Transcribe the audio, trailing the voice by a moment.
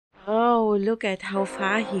Oh, look at how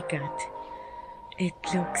far he got. It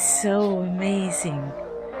looks so amazing.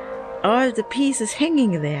 All the pieces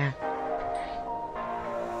hanging there.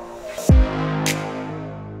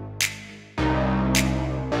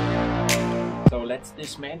 So let's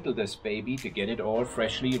dismantle this baby to get it all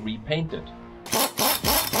freshly repainted.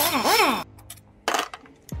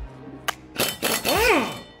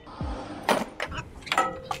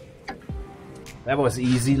 That was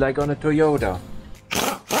easy, like on a Toyota.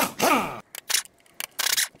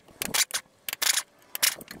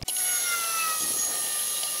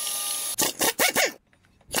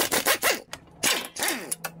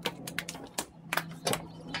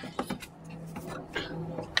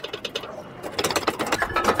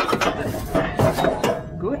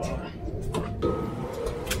 Good.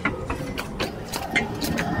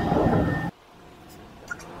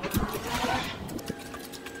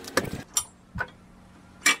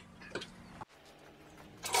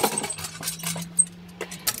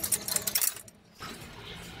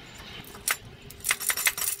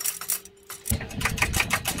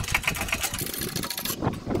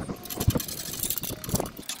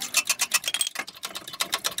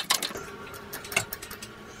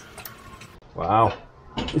 Wow,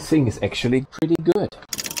 this thing is actually pretty good.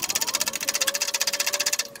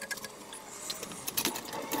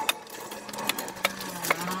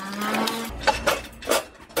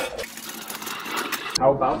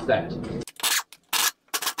 How about that?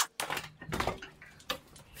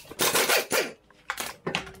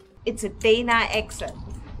 It's a Dana Excel.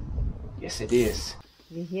 Yes, it is.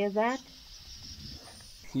 You hear that?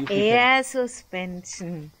 See if you Air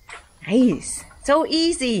suspension. Nice. So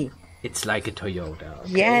easy. It's like a Toyota. Okay?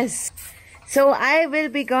 Yes. So I will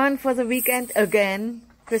be gone for the weekend again.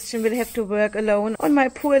 Christian will have to work alone on my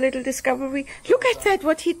poor little Discovery. Look at that,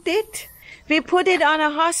 what he did. We put it on a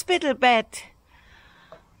hospital bed.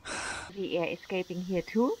 The air escaping here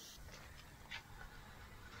too.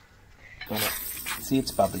 See, it's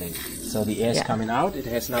bubbling. So the air's coming out. It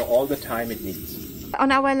has now all the time it needs.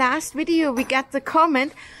 On our last video, we got the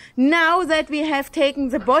comment, now that we have taken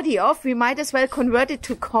the body off, we might as well convert it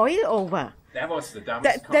to coil-over. That was the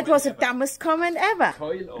dumbest comment That was the ever. dumbest comment ever.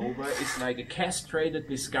 Coil-over is like a castrated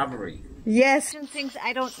Discovery. Yes. Thinks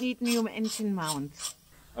I don't need new engine mounts.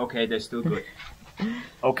 Okay, they're still good.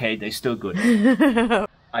 Okay, they're still good.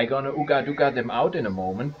 I'm gonna ooga-dooga them out in a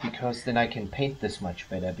moment, because then I can paint this much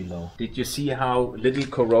better below. Did you see how little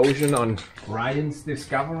corrosion on Ryan's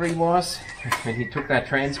Discovery was when he took that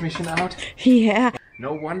transmission out? Yeah.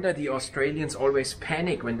 No wonder the Australians always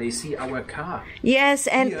panic when they see our car. Yes,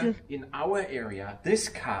 and Here, in our area, this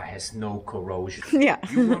car has no corrosion. Yeah.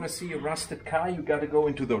 You want to see a rusted car, you got to go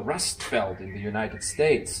into the Rust Belt in the United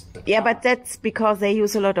States. yeah, but that's because they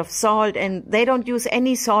use a lot of salt, and they don't use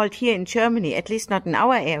any salt here in Germany, at least not in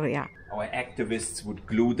our area. Our activists would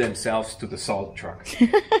glue themselves to the salt truck.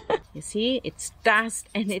 You see, it's dust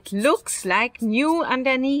and it looks like new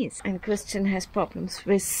underneath. And Christian has problems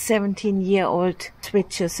with 17-year-old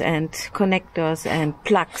switches and connectors and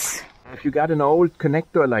plugs. If you got an old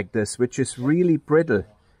connector like this, which is really brittle,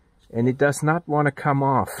 and it does not want to come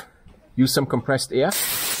off, use some compressed air.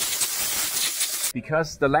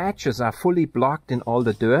 Because the latches are fully blocked in all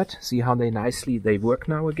the dirt. See how they work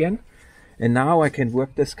now again? And now I can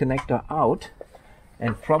work this connector out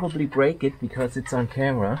and probably break it because it's on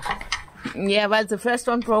camera. Yeah, well, the first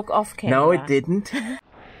one broke off camera. No, it didn't.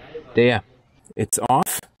 There, it's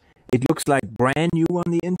off. It looks like brand new on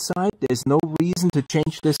the inside. There's no reason to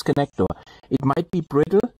change this connector. It might be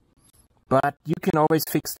brittle, but you can always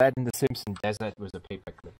fix that in the Simpson Desert with a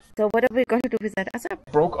paper clip. So what are we going to do with that other?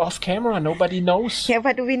 Broke off camera, nobody knows. Yeah,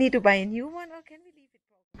 but do we need to buy a new one or can we leave it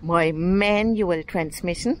broken? My manual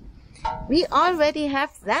transmission. We already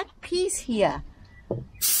have that piece here.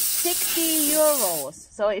 60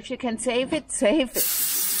 euros. So if you can save it, save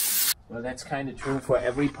it. Well, that's kind of true for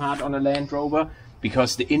every part on a Land Rover,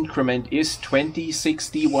 because the increment is 20,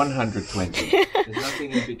 60, 120. There's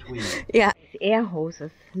nothing in between. Yeah, air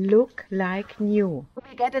hoses look like new.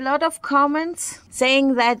 We get a lot of comments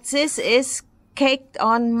saying that this is caked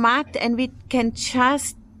on mud and we can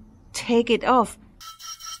just take it off.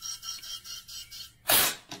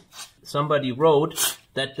 Somebody wrote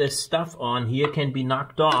that the stuff on here can be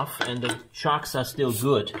knocked off and the shocks are still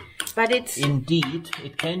good. But it's... Indeed,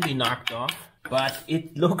 it can be knocked off, but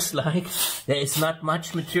it looks like there is not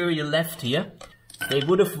much material left here. They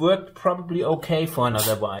would have worked probably okay for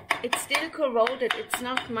another while. It's still corroded, it's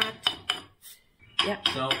not mud. Yeah.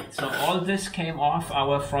 So all this came off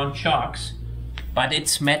our front shocks, but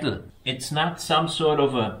it's metal. It's not some sort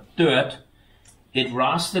of a dirt. It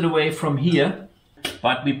rusted away from here.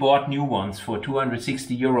 But we bought new ones for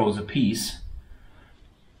 260 euros a piece.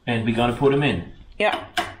 And we're gonna put them in. Yeah.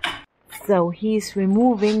 So he's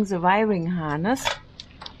removing the wiring harness.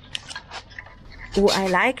 Oh, I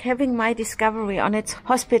like having my Discovery on its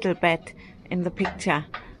hospital bed in the picture.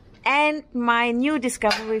 And my new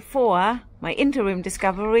Discovery 4, my interim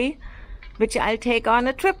Discovery, which I'll take on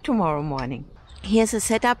a trip tomorrow morning. Here's a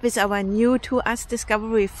setup with our new to us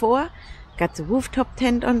Discovery 4. Got the rooftop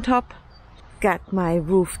tent on top. Got my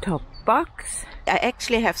rooftop box. I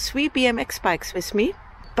actually have 3 BMX bikes with me,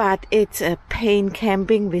 but it's a pain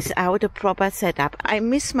camping without a proper setup. I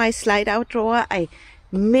miss my slide-out drawer. I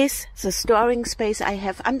miss the storing space I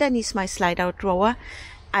have underneath my slide-out drawer.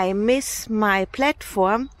 I miss my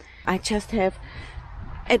platform. I just have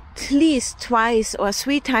at least twice or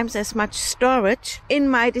 3 times as much storage in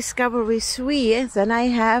my Discovery 3 than I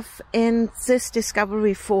have in this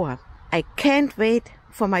Discovery 4. I can't wait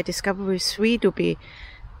for my Discovery 3 to be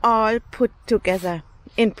all put together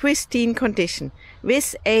in pristine condition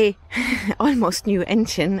with a almost new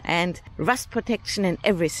engine and rust protection and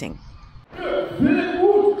everything.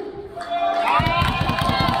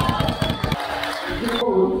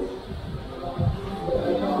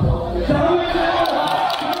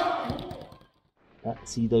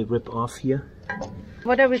 See, they rip off here.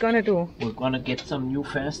 What are we gonna do? We're gonna get some new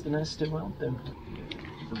fasteners to mount them.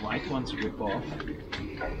 The white ones rip off.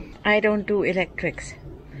 I don't do electrics.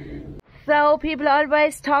 So people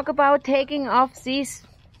always talk about taking off these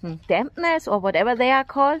dampeners or whatever they are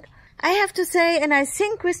called. I have to say, and I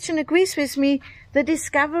think Christian agrees with me, the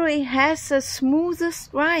Discovery has the smoothest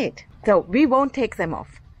ride. So we won't take them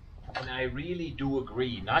off. And I really do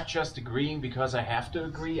agree. Not just agreeing because I have to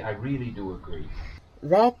agree, I really do agree.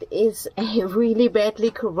 That is a really badly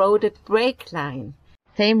corroded brake line.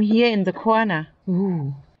 Same here in the corner.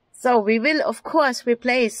 Ooh. So we will, of course,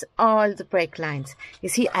 replace all the brake lines. You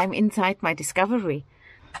see, I'm inside my Discovery.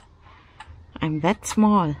 I'm that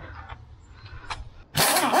small.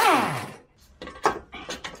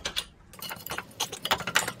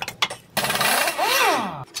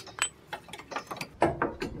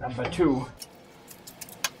 Number 2.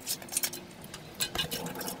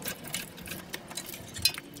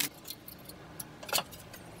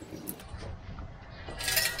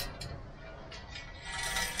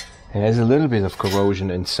 There's a little bit of corrosion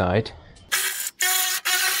inside.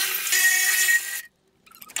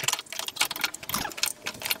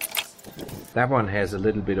 That one has a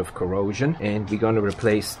little bit of corrosion, and we're gonna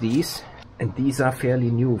replace these. And these are fairly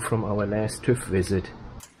new from our last TÜV visit.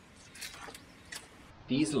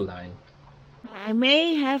 Diesel line. I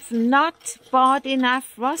may have not bought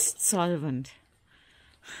enough rust solvent.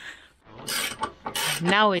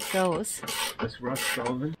 Now it goes. This rust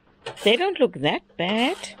solvent? They don't look that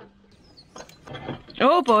bad.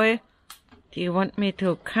 Oh boy, do you want me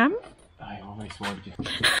to come? I always wanted you.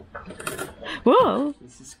 Whoa!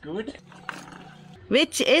 This is good.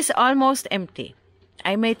 Which is almost empty.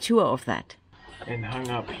 I made sure of that. And hung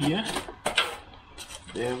up here.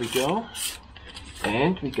 There we go.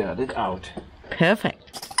 And we got it out.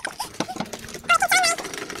 Perfect.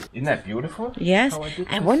 Isn't that beautiful? Yes.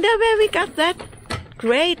 I wonder where we got that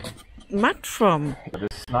great mud from.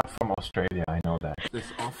 This is not from Australia, I know that. This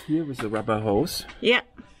off here with the rubber hose. Yeah,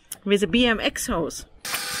 with a BMX hose.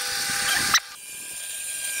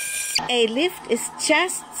 A lift is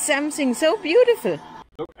just something so beautiful.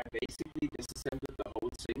 Look, I basically disassembled the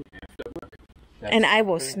whole thing after work. And I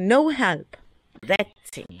was no help. That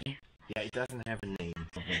thing. Yeah, it doesn't have a name.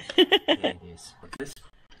 There it is. But this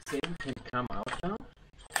thing can come out now.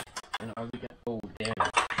 And all we got, oh, there.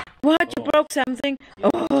 What? You broke something?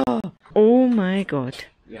 Oh, oh my God.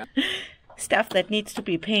 Yeah. Stuff that needs to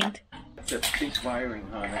be painted. It's a big wiring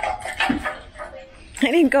harness.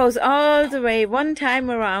 And it goes all the way, one time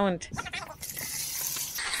around.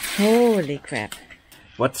 Holy crap.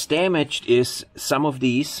 What's damaged is some of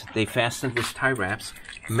these, they fastened with tie wraps.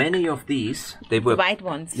 Many of these, they were... The white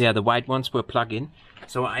ones. Yeah, the white ones were plug-in.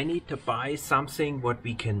 So I need to buy something what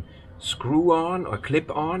we can screw on or clip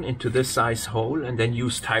on into this size hole and then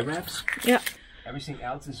use tie wraps. Yeah. Everything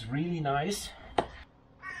else is really nice.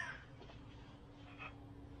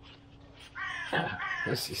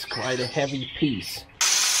 This is quite a heavy piece.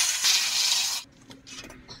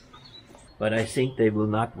 But I think they will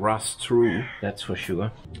not rust through, that's for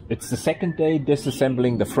sure. It's the second day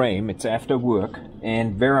disassembling the frame. It's after work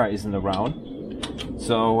and Vera isn't around.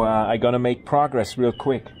 So I'm gonna make progress real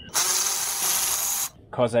quick.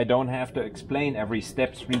 Because I don't have to explain every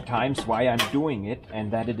step 3 times why I'm doing it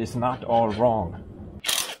and that it is not all wrong.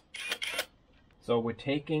 So we're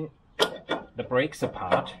taking the brakes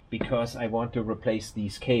apart because I want to replace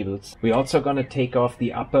these cables. We're also gonna take off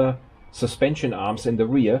the upper suspension arms in the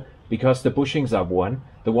rear because the bushings are worn.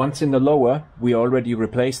 The ones in the lower we already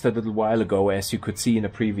replaced a little while ago, as you could see in a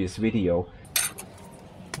previous video.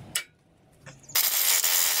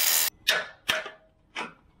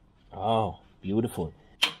 Oh, beautiful.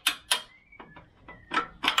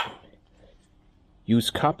 Use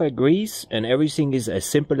copper grease and everything is as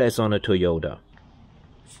simple as on a Toyota.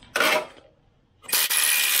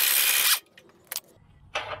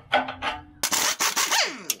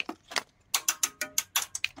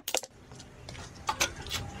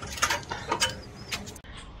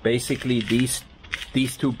 Basically these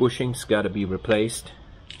two bushings gotta be replaced.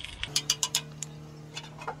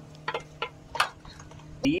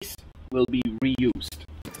 These will be reused.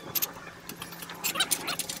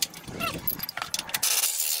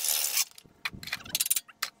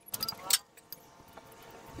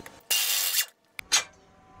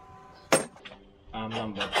 Arm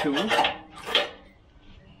number 2.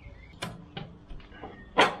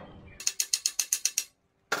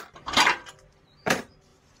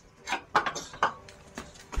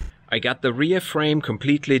 I got the rear frame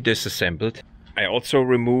completely disassembled. I also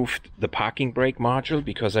removed the parking brake module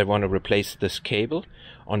because I want to replace this cable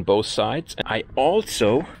on both sides. I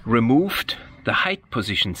also removed the height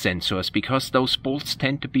position sensors because those bolts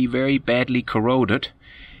tend to be very badly corroded.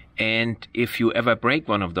 And if you ever break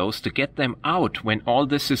one of those, to get them out when all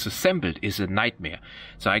this is assembled is a nightmare.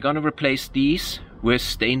 So I'm gonna replace these with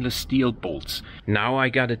stainless steel bolts. Now I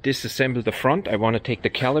gotta disassemble the front. I want to take the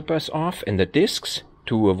calipers off and the discs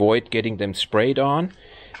to avoid getting them sprayed on,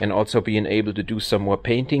 and also being able to do some more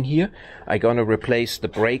painting here. I'm gonna replace the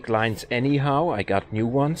brake lines anyhow. I got new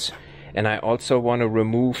ones. And I also want to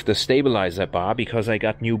remove the stabilizer bar because I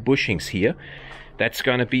got new bushings here. That's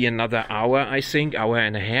gonna be another hour, I think, hour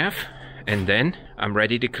and a half, and then I'm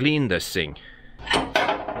ready to clean this thing. This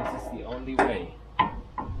is the only way.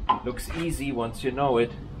 Looks easy once you know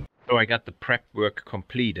it. So I got the prep work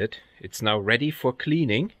completed. It's now ready for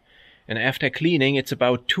cleaning. And after cleaning, it's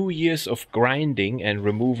about 2 years of grinding and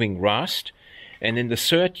removing rust. And in the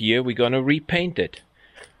 3rd year, we're gonna repaint it.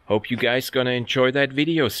 Hope you guys gonna enjoy that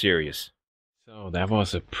video series. So that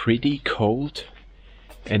was a pretty cold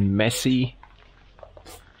and messy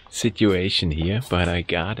situation here, but I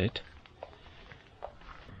got it.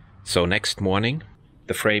 So next morning,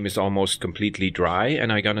 the frame is almost completely dry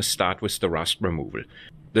and I'm gonna start with the rust removal.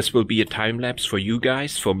 This will be a time lapse for you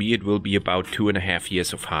guys. For me, it will be about 2.5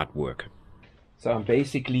 years of hard work. So I'm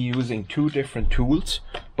basically using 2 different tools.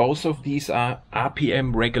 Both of these are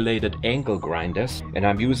RPM regulated angle grinders, and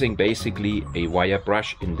I'm using basically a wire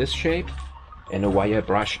brush in this shape and a wire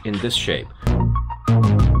brush in this shape.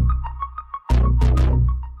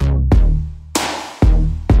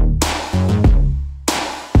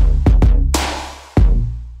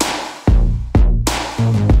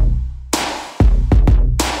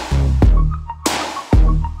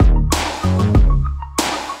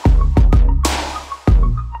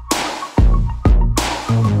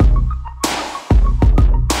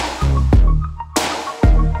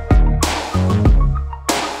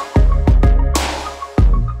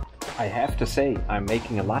 To say, I'm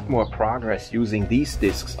making a lot more progress using these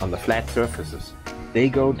discs on the flat surfaces. They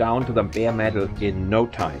go down to the bare metal in no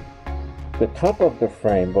time. The top of the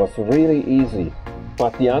frame was really easy,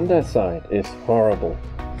 but the underside is horrible.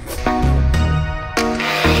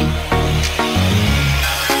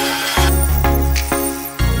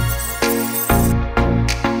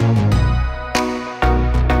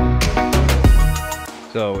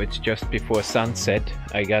 So it's just before sunset.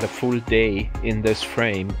 I got a full day in this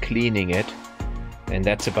frame cleaning it, and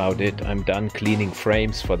that's about it. I'm done cleaning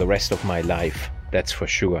frames for the rest of my life, that's for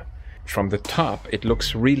sure. From the top it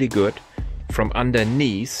looks really good. From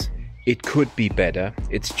underneath it could be better.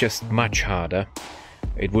 It's just much harder.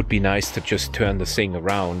 It would be nice to just turn the thing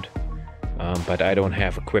around, but I don't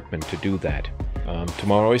have equipment to do that.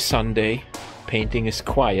 Tomorrow is Sunday, painting is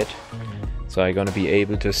quiet. So I'm gonna be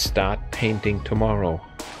able to start painting tomorrow.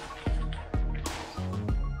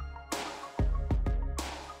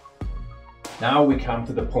 Now we come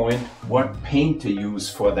to the point what paint to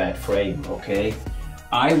use for that frame, okay?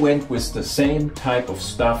 I went with the same type of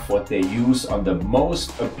stuff what they use on the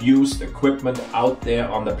most abused equipment out there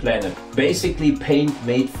on the planet. Basically paint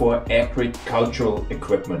made for agricultural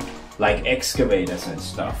equipment, like excavators and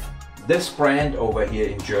stuff. This brand over here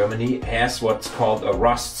in Germany has what's called a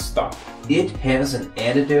rust stop. It has an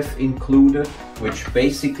additive included which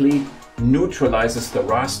basically neutralizes the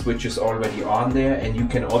rust which is already on there, and you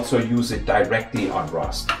can also use it directly on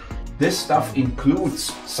rust. This stuff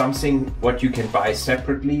includes something what you can buy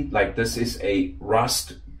separately, like this is a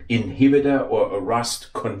rust inhibitor or a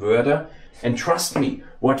rust converter. And trust me,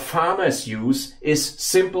 what farmers use is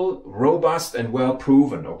simple, robust, and well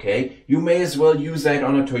proven, okay? You may as well use that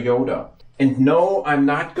on a Toyota. And no, I'm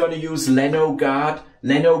not gonna use Leno Guard.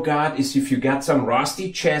 Leno Guard is if you got some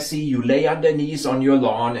rusty chassis, you lay underneath on your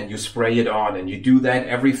lawn and you spray it on, and you do that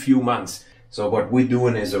every few months. So what we're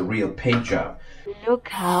doing is a real paint job. Look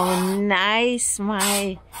how nice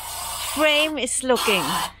my frame is looking.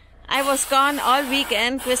 I was gone all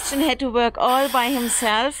weekend. Christian had to work all by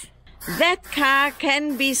himself. That car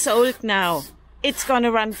can be sold now. It's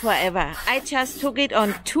gonna run forever. I just took it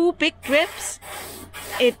on 2 big trips.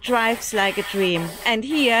 It drives like a dream. And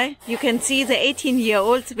here you can see the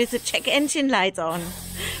 18-year-old with the check engine lights on,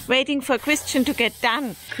 waiting for Christian to get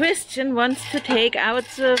done. Christian wants to take out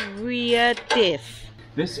the rear diff.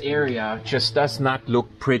 This area just does not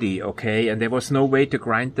look pretty, okay? And there was no way to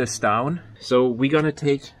grind this down. So we're gonna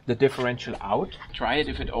take the differential out. Try it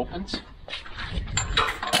if it opens.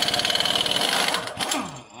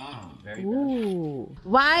 Ooh.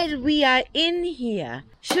 While we are in here,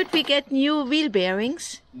 should we get new wheel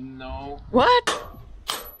bearings? No. What?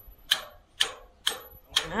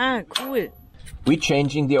 Ah, cool. We're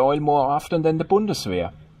changing the oil more often than the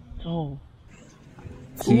Bundeswehr. Oh.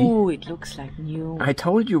 See? Ooh, it looks like new. I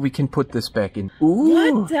told you we can put this back in. Ooh.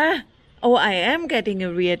 What the? Oh, I am getting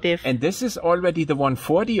a rear diff. And this is already the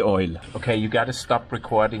 140 oil. Okay, you gotta stop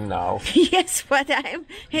recording now. Yes, but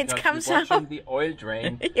it comes you're watching out. the oil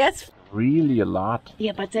drain. Yes. Really a lot.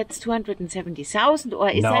 Yeah, but that's 270,000, or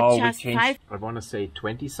is No, that we just changed, 5? I want to say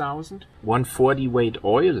 20,000. 140 weight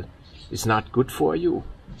oil is not good for you.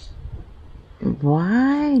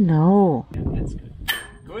 Why? No. Yeah, that's good.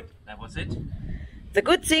 Good, that was it. The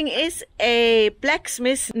good thing is a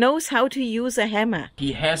blacksmith knows how to use a hammer.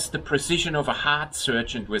 He has the precision of a heart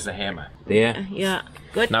surgeon with a hammer. There. Yeah,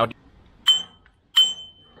 good. Now.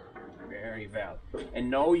 Very well. And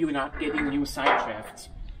no, you're not getting new side shafts.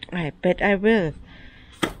 I bet I will.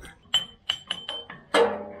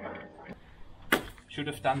 Should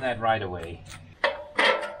have done that right away.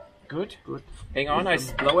 Good, good. Hang on, I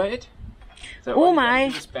lower it. So oh my!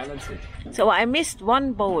 Just balance it. So I missed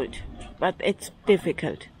one bolt, but it's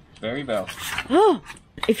difficult. Very well. Oh,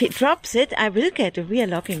 if he drops it, I will get a rear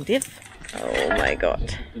locking diff. Oh my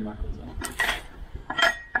God!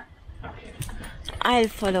 I'll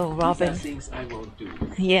follow Robin. These are things I won't do.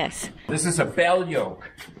 Yes. This is a bell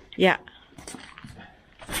yoke. Yeah.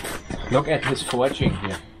 Look at his forging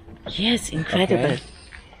here. Yes, incredible. Okay.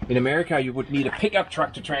 In America, you would need a pickup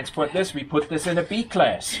truck to transport this. We put this in a B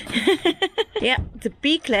class. Yeah, the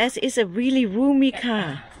B class is a really roomy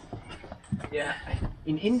car. Yeah,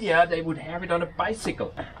 in India, they would have it on a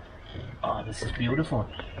bicycle. Oh, this is beautiful.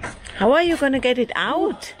 How are you going to get it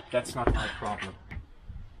out? That's not my problem.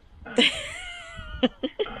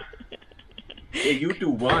 Yeah, you do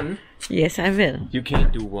one. Yes, I will. You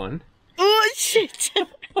can't do one. Oh, shit.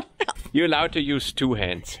 You're allowed to use 2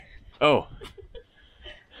 hands. Oh.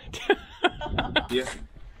 Yeah.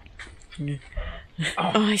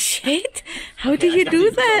 Oh, shit. How do you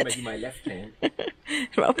do that? Maybe my left hand.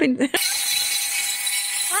 Robin. Beautiful.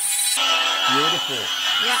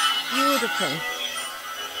 Yeah, beautiful.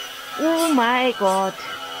 Oh my God.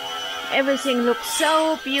 Everything looks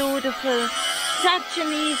so beautiful. Such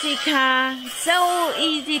an easy car. So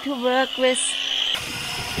easy to work with.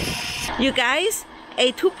 You guys,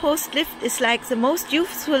 a 2-post lift is like the most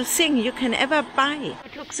useful thing you can ever buy. I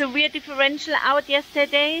took the rear differential out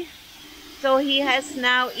yesterday, so he has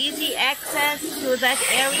now easy access to that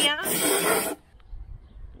area.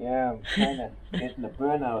 Yeah, I'm kind of getting a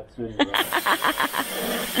burnout syndrome.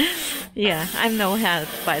 Yeah, I'm no help,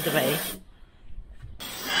 by the way.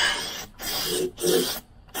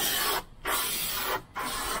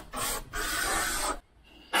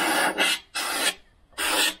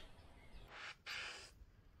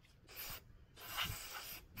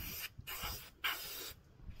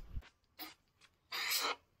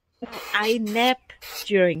 I nap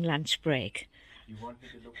during lunch break. You want me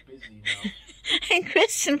to look busy now? And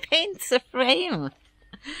Christian paints the frame.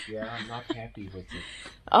 Yeah, I'm not happy with it.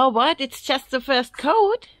 Oh, what? It's just the first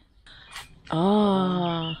coat?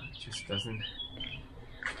 Oh. It just doesn't...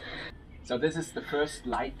 So this is the first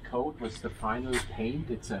light coat with the final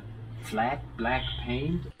paint. It's a flat black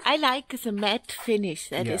paint. I like the matte finish.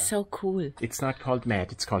 That is so cool. It's not called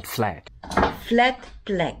matte, it's called flat. Flat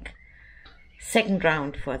black. Second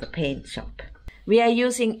round for the paint shop. We are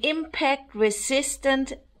using impact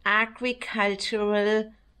resistant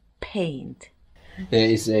agricultural paint. There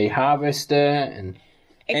is a harvester and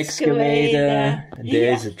excavator. And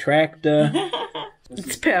there's a tractor.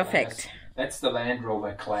 It's perfect. That's the Land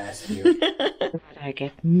Rover class here. I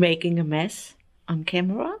get making a mess on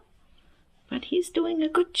camera, but he's doing a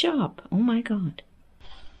good job. Oh my God.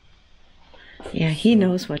 Yeah, he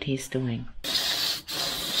knows what he's doing.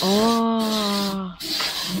 Oh,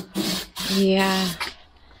 yeah.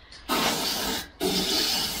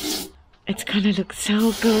 It's gonna look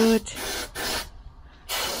so good.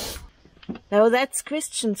 Now that's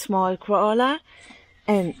Christian small crawler,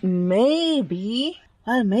 and maybe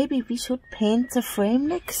we should paint the frame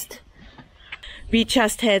next. We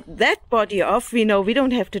just had that body off. We know we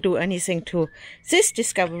don't have to do anything to this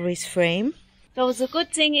Discovery's frame. So the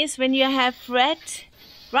good thing is when you have red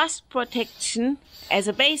rust protection as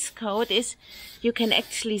a base coat is you can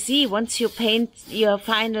actually see once you paint your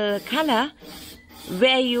final color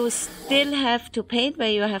where you still have to paint,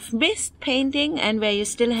 where you have missed painting and where you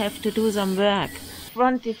still have to do some work.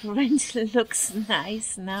 Front differential looks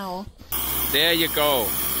nice now. There you go.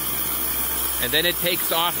 And then it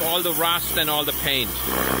takes off all the rust and all the paint.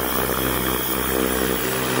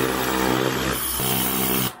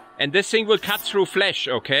 And this thing will cut through flesh,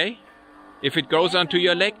 okay? If it goes onto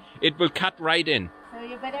your leg, it will cut right in. So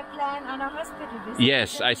you better plan on a hospital visit.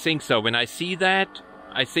 Yes, I think so. When I see that,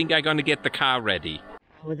 I think I'm gonna get the car ready.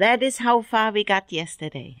 Oh, that is how far we got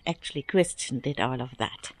yesterday. Actually, Christian did all of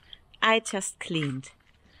that. I just cleaned.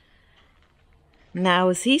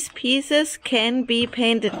 Now these pieces can be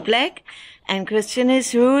painted black, and Christian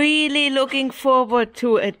is really looking forward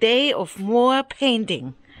to a day of more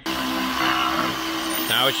painting.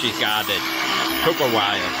 Now she got it. Took a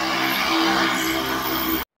while.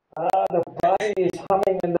 The body is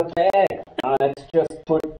humming in the bag. Let's just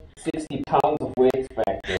put 60 pounds of weight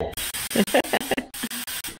back there.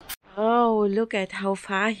 Oh, look at how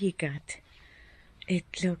far he got. It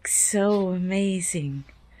looks so amazing.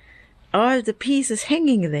 All the pieces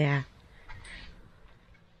hanging there.